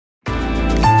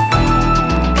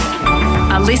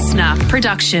listener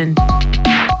production.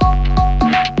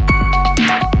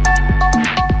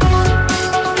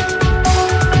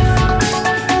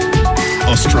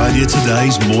 Australia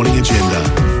Today's Morning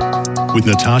Agenda with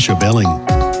Natasha Belling.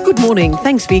 Good morning.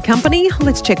 Thanks for your company.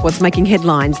 Let's check what's making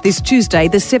headlines this Tuesday,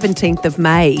 the 17th of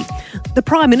May. The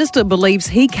Prime Minister believes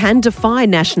he can defy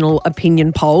national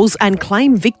opinion polls and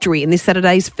claim victory in this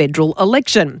Saturday's federal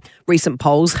election. Recent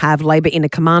polls have Labor in a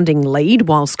commanding lead,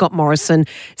 while Scott Morrison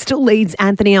still leads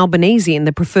Anthony Albanese in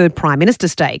the preferred Prime Minister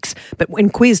stakes. But when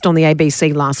quizzed on the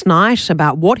ABC last night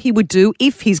about what he would do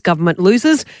if his government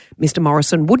loses, Mr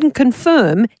Morrison wouldn't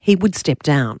confirm he would step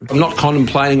down. I'm not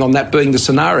contemplating on that being the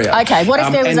scenario. OK, what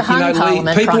if there was a hung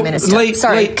parliament, Prime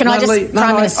Minister?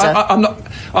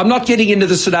 I'm not getting into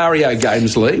the scenario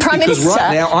games, Lee, because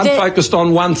right now I'm focused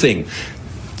on one thing.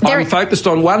 I'm focused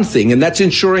on one thing, and that's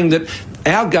ensuring that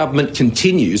our government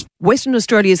continues. Western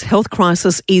Australia's health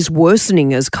crisis is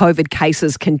worsening as COVID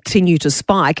cases continue to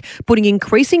spike, putting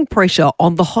increasing pressure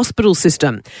on the hospital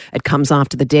system. It comes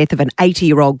after the death of an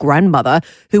 80-year-old grandmother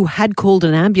who had called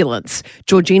an ambulance.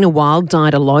 Georgina Wild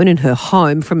died alone in her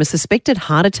home from a suspected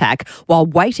heart attack while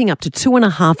waiting up to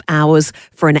 2.5 hours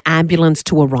for an ambulance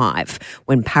to arrive.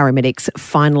 When paramedics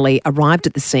finally arrived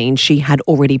at the scene, she had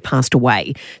already passed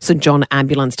away. St John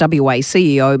Ambulance WA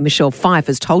CEO Michelle Fife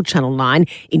has told Channel 9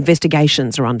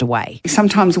 investigations are underway.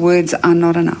 Sometimes words are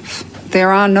not enough. There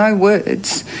are no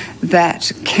words that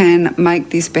can make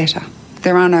this better.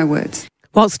 There are no words.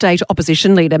 While State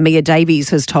Opposition Leader Mia Davies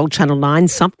has told Channel 9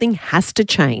 something has to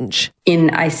change.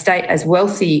 In a state as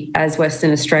wealthy as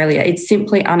Western Australia, it's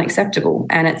simply unacceptable,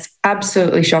 and it's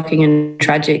absolutely shocking and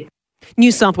tragic.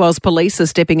 New South Wales Police are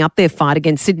stepping up their fight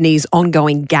against Sydney's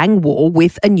ongoing gang war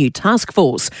with a new task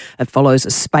force. It follows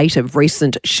a spate of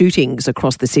recent shootings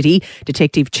across the city.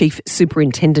 Detective Chief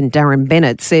Superintendent Darren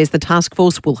Bennett says the task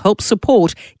force will help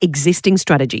support existing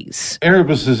strategies.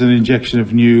 Erebus is an injection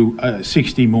of new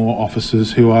 60 more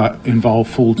officers who are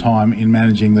involved full-time in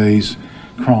managing these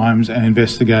crimes and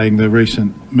investigating the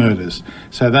recent murders.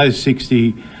 So those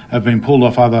 60 have been pulled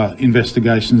off other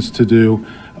investigations to do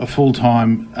a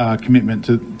full-time commitment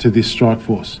to this strike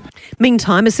force.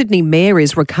 Meantime, a Sydney mayor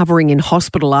is recovering in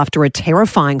hospital after a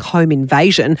terrifying home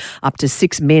invasion. Up to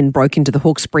 6 men broke into the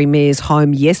Hawkesbury mayor's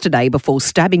home yesterday before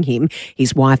stabbing him.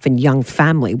 His wife and young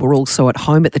family were also at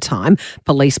home at the time.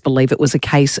 Police believe it was a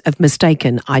case of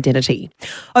mistaken identity.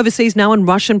 Overseas now, and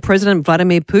Russian President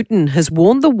Vladimir Putin has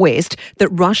warned the West that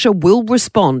Russia will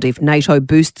respond if NATO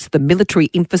boosts the military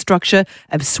infrastructure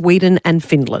of Sweden and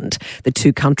Finland. The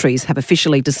two countries have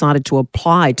officially decided to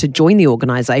apply to join the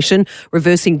organisation,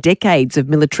 reversing decades of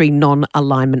military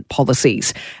non-alignment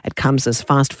policies. It comes as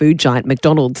fast food giant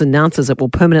McDonald's announces it will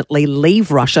permanently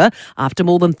leave Russia after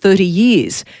more than 30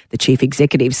 years. The chief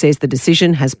executive says the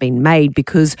decision has been made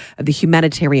because of the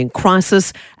humanitarian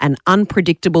crisis and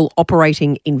unpredictable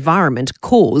operating environment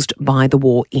caused by the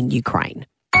war in Ukraine.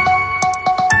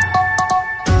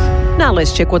 Now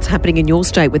let's check what's happening in your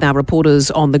state with our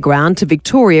reporters on the ground to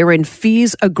Victoria, and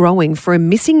fears are growing for a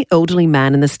missing elderly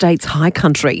man in the state's high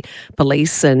country.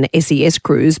 Police and SES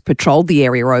crews patrolled the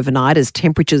area overnight as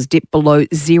temperatures dipped below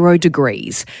 0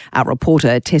 degrees. Our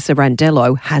reporter Tessa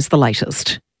Randello has the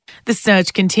latest. The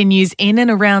search continues in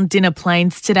and around Dinner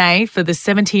Plains today for the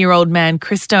 70-year-old man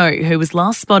Christo, who was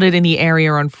last spotted in the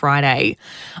area on Friday.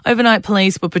 Overnight,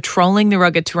 police were patrolling the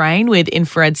rugged terrain with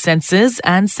infrared sensors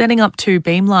and setting up 2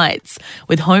 beam lights,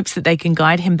 with hopes that they can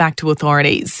guide him back to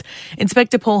authorities.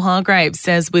 Inspector Paul Hargraves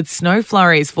says with snow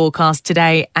flurries forecast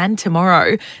today and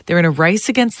tomorrow, they're in a race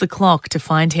against the clock to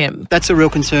find him. That's a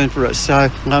real concern for us. So,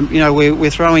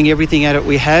 we're throwing everything at it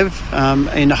we have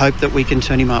in the hope that we can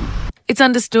turn him up. It's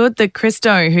understood that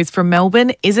Christo, who's from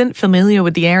Melbourne, isn't familiar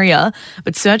with the area,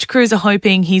 but search crews are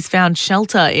hoping he's found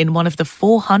shelter in one of the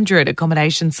 400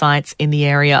 accommodation sites in the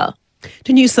area.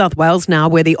 To New South Wales now,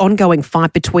 where the ongoing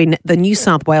fight between the New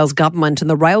South Wales government and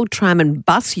the Rail, Tram and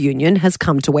Bus Union has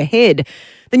come to a head.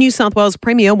 The New South Wales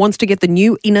Premier wants to get the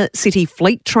new inner city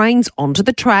fleet trains onto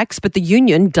the tracks, but the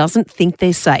union doesn't think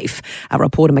they're safe. Our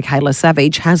reporter Michaela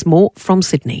Savage has more from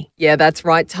Sydney. Yeah, that's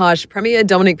right, Tash. Premier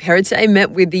Dominic Perrottet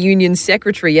met with the union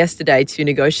secretary yesterday to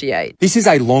negotiate. This is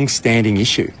a long-standing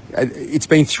issue. It's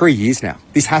been 3 years now.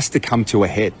 This has to come to a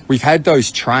head. We've had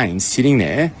those trains sitting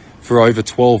there for over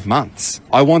 12 months.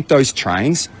 I want those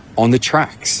trains on the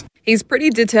tracks. He's pretty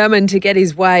determined to get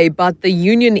his way, but the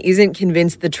union isn't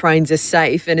convinced the trains are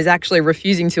safe and is actually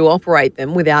refusing to operate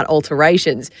them without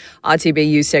alterations.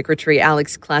 RTBU Secretary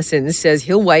Alex Classen says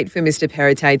he'll wait for Mr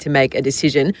Perrottet to make a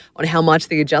decision on how much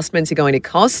the adjustments are going to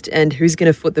cost and who's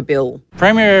going to foot the bill.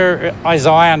 Premier, as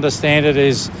I understand it,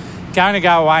 is going to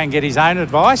go away and get his own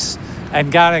advice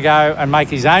and going to go and make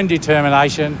his own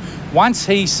determination once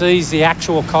he sees the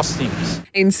actual costings.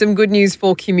 In some good news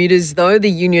for commuters, though,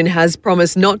 the union has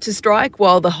promised not to strike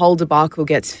while the whole debacle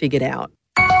gets figured out.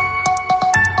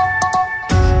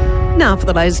 Now for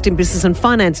the latest in business and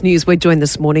finance news, we're joined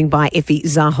this morning by Effie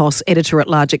Zahos,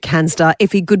 editor-at-large at Canstar.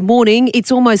 Effie, good morning.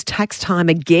 It's almost tax time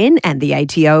again, and the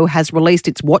ATO has released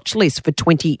its watch list for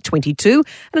 2022,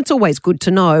 and it's always good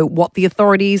to know what the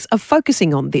authorities are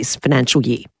focusing on this financial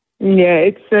year. Yeah,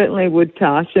 it certainly would,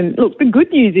 Tash. And look, the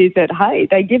good news is that, hey,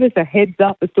 they give us a heads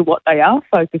up as to what they are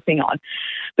focusing on.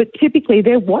 But typically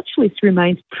their watch list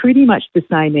remains pretty much the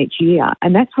same each year.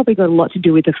 And that's probably got a lot to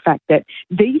do with the fact that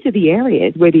these are the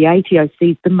areas where the ATO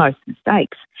sees the most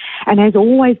mistakes. And as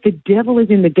always, the devil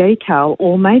is in the detail,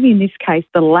 or maybe in this case,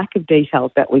 the lack of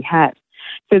details that we have.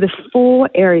 So the 4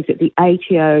 areas that the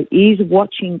ATO is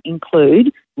watching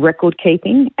include record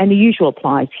keeping, and the usual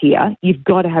applies here. You've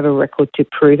got to have a record to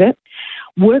prove it.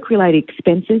 Work-related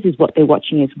expenses is what they're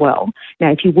watching as well.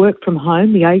 Now, if you work from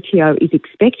home, the ATO is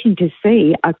expecting to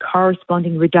see a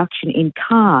corresponding reduction in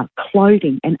car,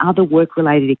 clothing and other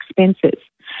work-related expenses.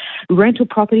 Rental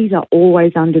properties are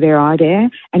always under their eye there,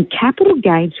 and capital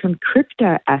gains from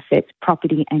crypto assets,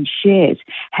 property and shares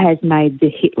has made the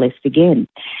hit list again.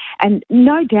 And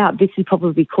no doubt this is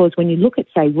probably because when you look at,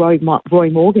 say, Roy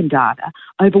Morgan data,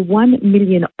 over 1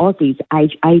 million Aussies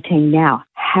age 18 now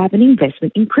have an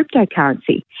investment in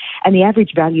cryptocurrency, and the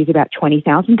average value is about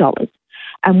 $20,000.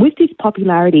 And with this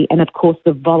popularity and, of course,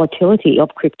 the volatility of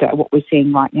crypto, what we're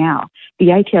seeing right now,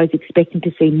 the ATO is expecting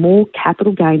to see more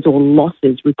capital gains or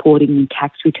losses reporting in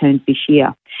tax returns this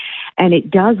year. And it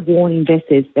does warn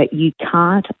investors that you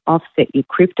can't offset your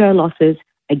crypto losses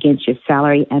against your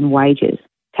salary and wages.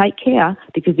 Take care,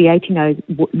 because the ATO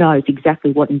knows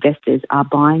exactly what investors are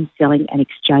buying, selling and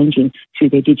exchanging through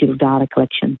their digital data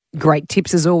collection. Great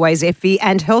tips as always, Effie.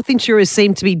 And health insurers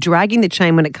seem to be dragging the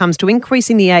chain when it comes to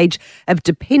increasing the age of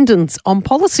dependence on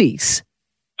policies.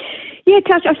 Yeah,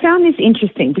 Tash, I found this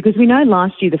interesting because we know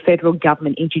last year the federal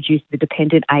government introduced the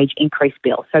Dependent Age Increase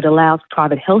Bill. So it allows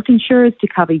private health insurers to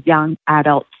cover young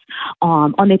adults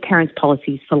on their parents'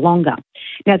 policies for longer.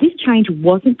 Now, this change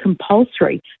wasn't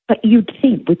compulsory, but you'd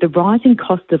think with the rising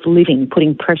cost of living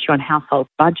putting pressure on household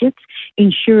budgets,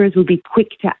 insurers will be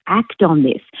quick to act on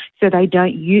this so they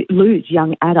don't lose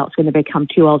young adults when they become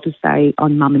too old to stay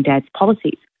on mum and dad's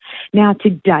policies. Now, to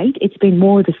date, it's been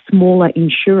more of the smaller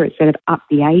insurers that have upped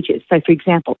the ages. So, for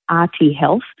example, RT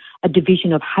Health, a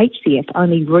division of HCF,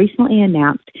 only recently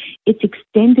announced it's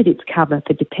extended its cover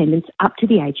for dependents up to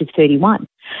the age of 31.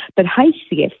 But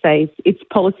HCF says its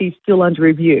policy is still under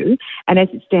review, and as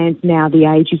it stands now, the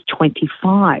age is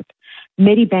 25.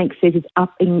 Medibank says it's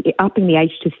upping the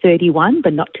age to 31,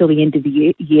 but not till the end of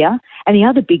the year. And the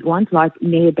other big ones like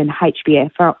NEB and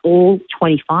HBF are all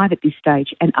 25 at this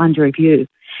stage and under review.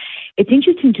 It's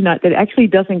interesting to note that it actually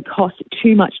doesn't cost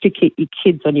too much to keep your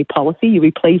kids on your policy. You'll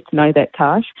be pleased to know that,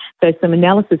 Tash. So some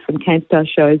analysis from Canstar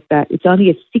shows that it's only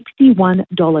a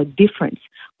 $61 difference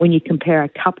when you compare a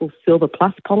couple's Silver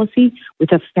Plus policy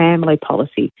with a family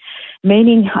policy,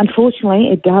 meaning, unfortunately,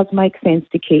 it does make sense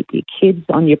to keep your kids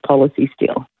on your policy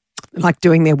still. Like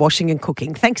doing their washing and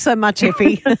cooking. Thanks so much,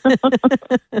 Effie.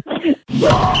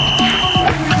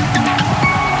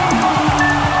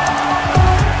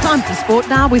 Time for sport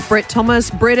now with Brett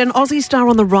Thomas. Brett, an Aussie star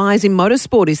on the rise in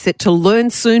motorsport, is set to learn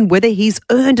soon whether he's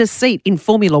earned a seat in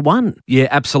Formula One. Yeah,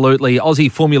 absolutely. Aussie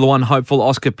Formula One hopeful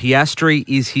Oscar Piastri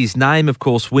is his name, of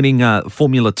course, winning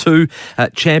Formula 2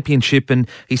 championship, and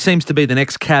he seems to be the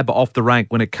next cab off the rank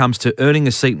when it comes to earning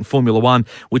a seat in Formula One,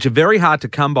 which are very hard to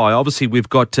come by. Obviously, we've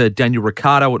got Daniel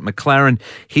Ricciardo at McLaren.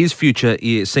 His future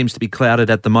seems to be clouded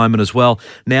at the moment as well.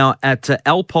 Now, at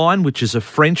Alpine, which is a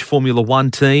French Formula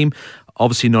One team,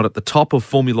 obviously not at the top of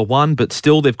Formula One, but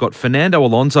still they've got Fernando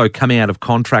Alonso coming out of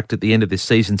contract at the end of this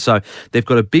season. So they've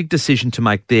got a big decision to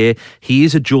make there. He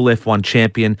is a dual F1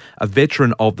 champion, a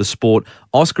veteran of the sport.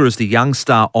 Oscar is the young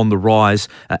star on the rise.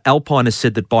 Alpine has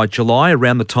said that by July,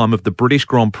 around the time of the British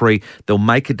Grand Prix, they'll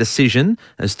make a decision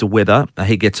as to whether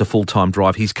he gets a full-time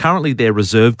drive. He's currently their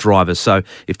reserve driver, so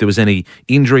if there was any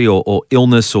injury or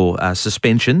illness or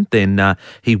suspension, then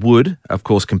he would, of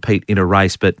course, compete in a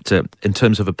race. But in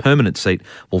terms of a permanent seat,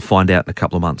 we'll find out in a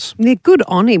couple of months. Yeah, good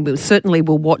on him. We certainly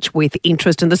will watch with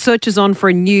interest. And the search is on for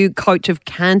a new coach of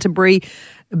Canterbury,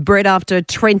 Brett, after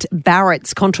Trent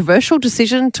Barrett's controversial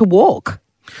decision to walk.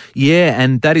 Yeah,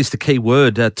 and that is the key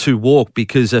word, to walk,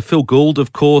 because Phil Gould,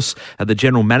 of course, the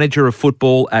general manager of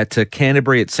football at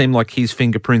Canterbury, it seemed like his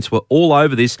fingerprints were all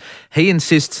over this. He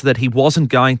insists that he wasn't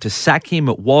going to sack him.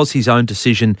 It was his own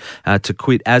decision to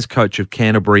quit as coach of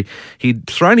Canterbury. He'd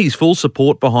thrown his full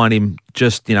support behind him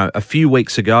just, a few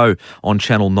weeks ago on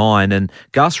Channel 9, and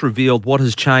Gus revealed what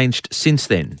has changed since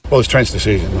then. Well, it's Trent's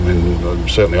decision. I mean,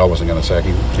 certainly I wasn't going to sack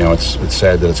him. It's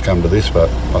sad that it's come to this, but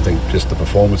I think just the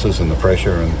performances and the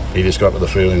pressure, and he just got to the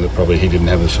feeling that probably he didn't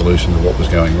have the solution to what was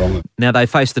going wrong. Now, they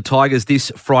face the Tigers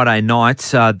this Friday night.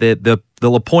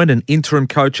 They'll appoint an interim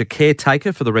coach, a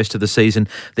caretaker for the rest of the season.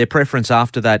 Their preference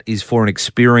after that is for an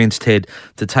experienced head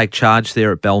to take charge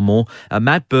there at Belmore.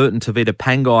 Matt Burton, Tavita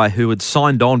Pangai, who had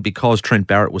signed on because Trent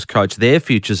Barrett was coach, their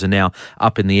futures are now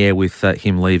up in the air with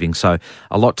him leaving. So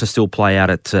a lot to still play out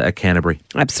at Canterbury.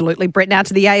 Absolutely. Brett, now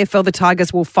to the AFL. The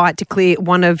Tigers will fight to clear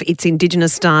one of its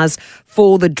Indigenous stars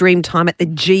for the dream time at the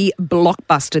G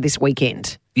Blockbuster this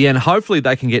weekend. Yeah, and hopefully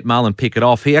they can get Marlon Pickett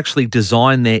off. He actually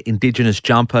designed their Indigenous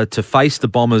jumper to face the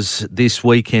Bombers this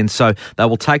weekend, so they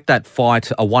will take that fight,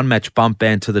 a one-match bump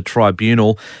ban, to the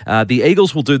tribunal. The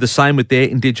Eagles will do the same with their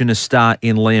Indigenous star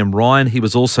in Liam Ryan. He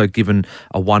was also given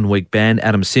a one-week ban.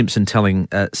 Adam Simpson telling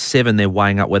Seven they're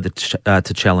weighing up whether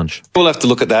to challenge. We'll have to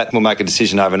look at that. We'll make a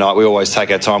decision overnight. We always take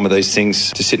our time with these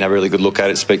things to sit and have a really good look at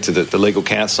it, speak to the legal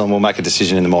counsel, and we'll make a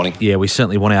decision in the morning. Yeah, we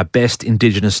certainly want our best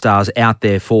Indigenous stars out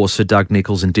there for Sir Doug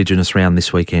Nicholls' Indigenous round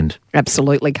this weekend.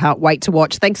 Absolutely. Can't wait to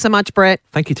watch. Thanks so much, Brett.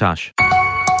 Thank you, Tash.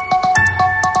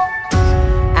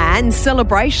 And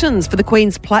celebrations for the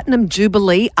Queen's Platinum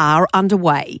Jubilee are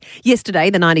underway.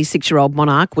 Yesterday, the 96-year-old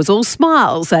monarch was all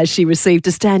smiles as she received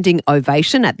a standing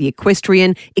ovation at the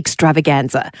Equestrian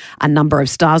Extravaganza. A number of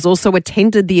stars also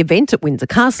attended the event at Windsor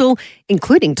Castle,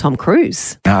 including Tom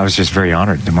Cruise. I was just very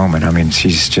honoured at the moment. I mean,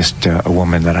 she's just a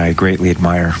woman that I greatly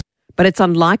admire. But it's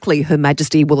unlikely Her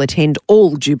Majesty will attend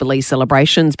all Jubilee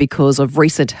celebrations because of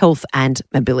recent health and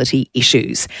mobility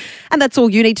issues. And that's all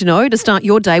you need to know to start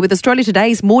your day with Australia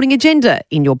Today's Morning Agenda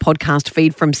in your podcast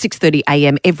feed from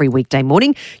 6:30am every weekday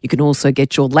morning. You can also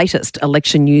get your latest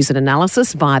election news and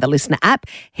analysis via the Listener app.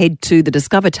 Head to the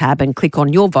Discover tab and click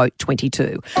on Your Vote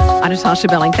 22. I'm Natasha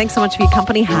Belling. Thanks so much for your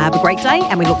company. Have a great day,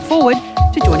 and we look forward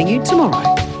to joining you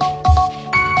tomorrow.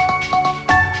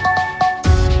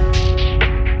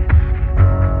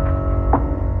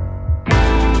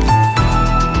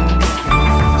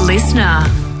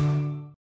 Listener.